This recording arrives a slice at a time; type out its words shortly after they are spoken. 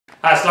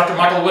Hi, it's Dr.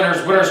 Michael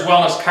Winters, Winters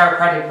Wellness,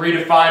 Chiropractic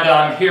Redefined, and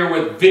I'm here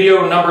with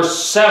video number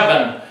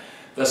 7,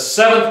 the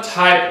 7th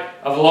type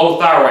of low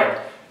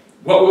thyroid.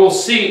 What we'll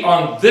see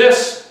on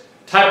this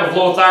type of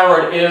low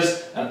thyroid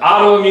is an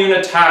autoimmune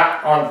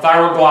attack on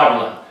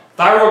thyroglobulin.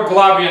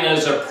 Thyroglobulin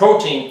is a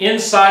protein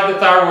inside the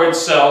thyroid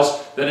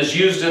cells that is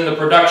used in the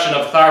production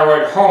of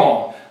thyroid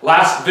hormone.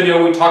 Last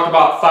video we talked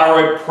about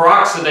thyroid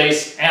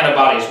peroxidase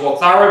antibodies. Well,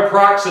 thyroid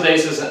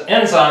peroxidase is an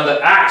enzyme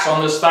that acts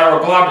on this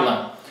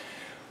thyroglobulin.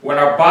 When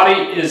our body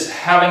is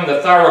having the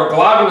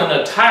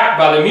thyroglobulin attacked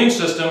by the immune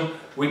system,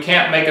 we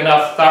can't make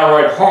enough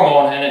thyroid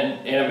hormone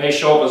and it may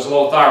show up as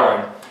low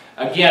thyroid.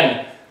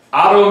 Again,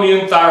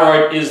 autoimmune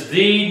thyroid is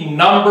the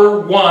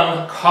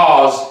 #1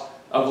 cause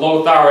of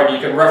low thyroid.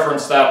 You can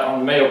reference that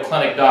on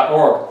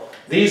mayoclinic.org.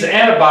 These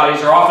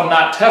antibodies are often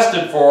not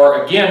tested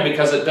for, again,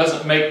 because it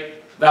doesn't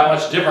make that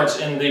much difference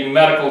in the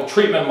medical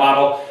treatment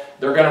model.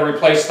 They're going to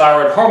replace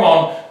thyroid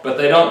hormone, but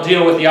they don't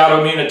deal with the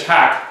autoimmune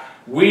attack.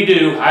 We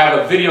do. I have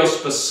a video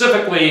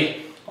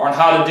specifically on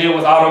how to deal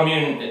with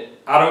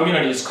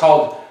autoimmunity. It's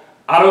called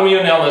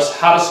Autoimmune Illness,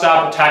 How to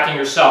Stop Attacking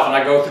Yourself. And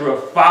I go through a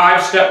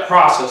 5-step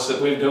process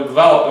that we've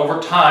developed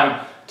over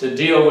time to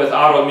deal with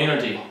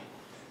autoimmunity.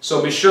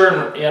 So be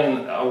sure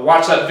and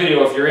watch that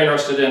video if you're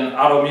interested in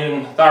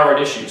autoimmune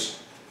thyroid issues.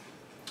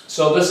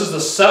 So this is the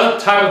 7th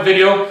type of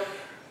video.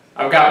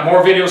 I've got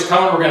more videos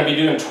coming. We're going to be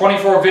doing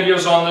 24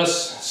 videos on this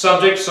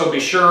subject, so be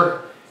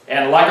sure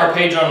and like our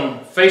page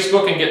on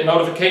Facebook and get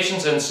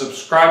notifications and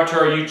subscribe to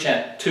our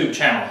YouTube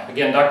channel.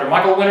 Again, Dr.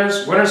 Michael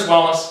Winters, Winters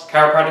Wellness,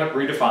 Chiropractic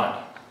Redefined.